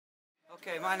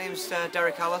Okay, my name's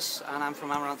Derek Hallas and I'm from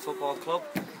Amaranth Football Club.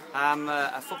 I'm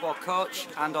a football coach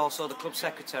and also the club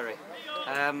secretary.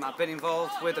 I've been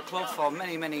involved with the club for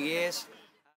many years.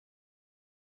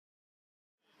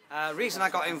 Reason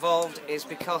I got involved is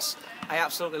because I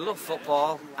absolutely love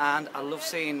football and I love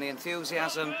seeing the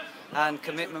enthusiasm and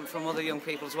commitment from other young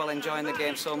people as well, enjoying the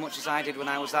game so much as I did when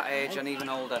I was that age and even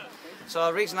older. So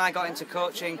the reason I got into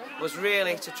coaching was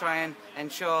really to try and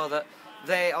ensure that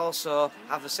they also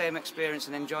have the same experience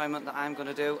and enjoyment that I'm going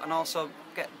to do, and also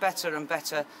get better and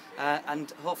better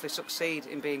and hopefully succeed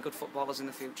in being good footballers in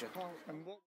the future.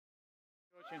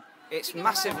 It's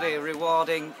massively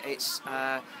rewarding, it's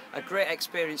a great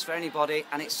experience for anybody,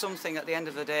 and it's something at the end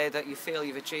of the day that you feel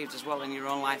you've achieved as well in your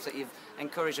own life, that you've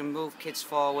encouraged and moved kids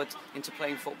forward into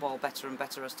playing football better and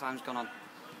better as time's gone on.